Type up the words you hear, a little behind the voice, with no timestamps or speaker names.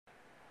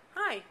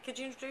Hi, could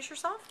you introduce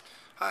yourself?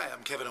 Hi,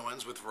 I'm Kevin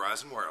Owens with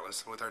Verizon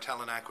Wireless with our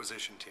talent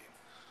acquisition team.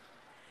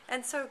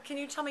 And so, can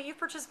you tell me, you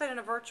participated in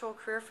a virtual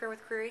career fair with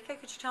CareerEco.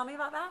 Could you tell me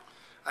about that?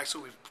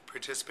 Actually, we've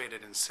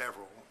participated in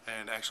several,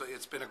 and actually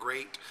it's been a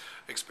great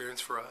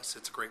experience for us.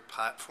 It's a great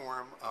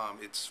platform.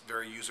 It's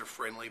very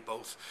user-friendly,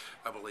 both,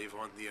 I believe,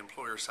 on the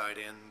employer side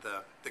and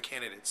the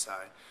candidate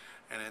side.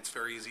 And it's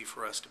very easy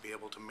for us to be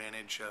able to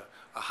manage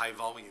a high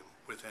volume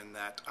within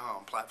that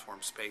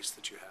platform space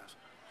that you have.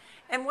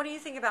 And what do you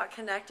think about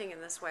connecting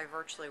in this way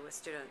virtually with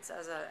students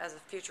as a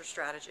future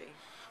strategy?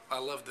 I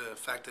love the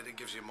fact that it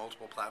gives you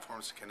multiple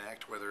platforms to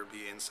connect, whether it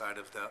be inside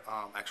of the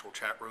actual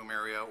chat room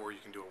area, or you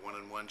can do a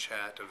one-on-one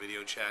chat, a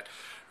video chat,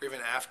 or even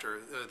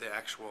after the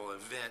actual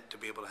event to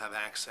be able to have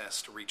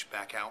access to reach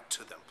back out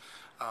to them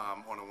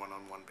on a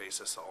one-on-one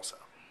basis also.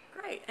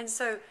 Great. And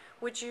so,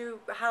 would you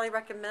highly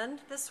recommend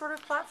this sort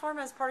of platform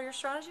as part of your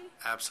strategy?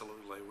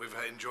 Absolutely. We've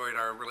enjoyed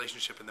our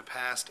relationship in the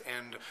past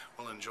and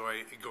will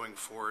enjoy going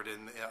forward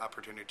in the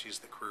opportunities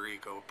that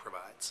CareerEco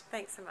provides.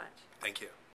 Thanks so much. Thank you.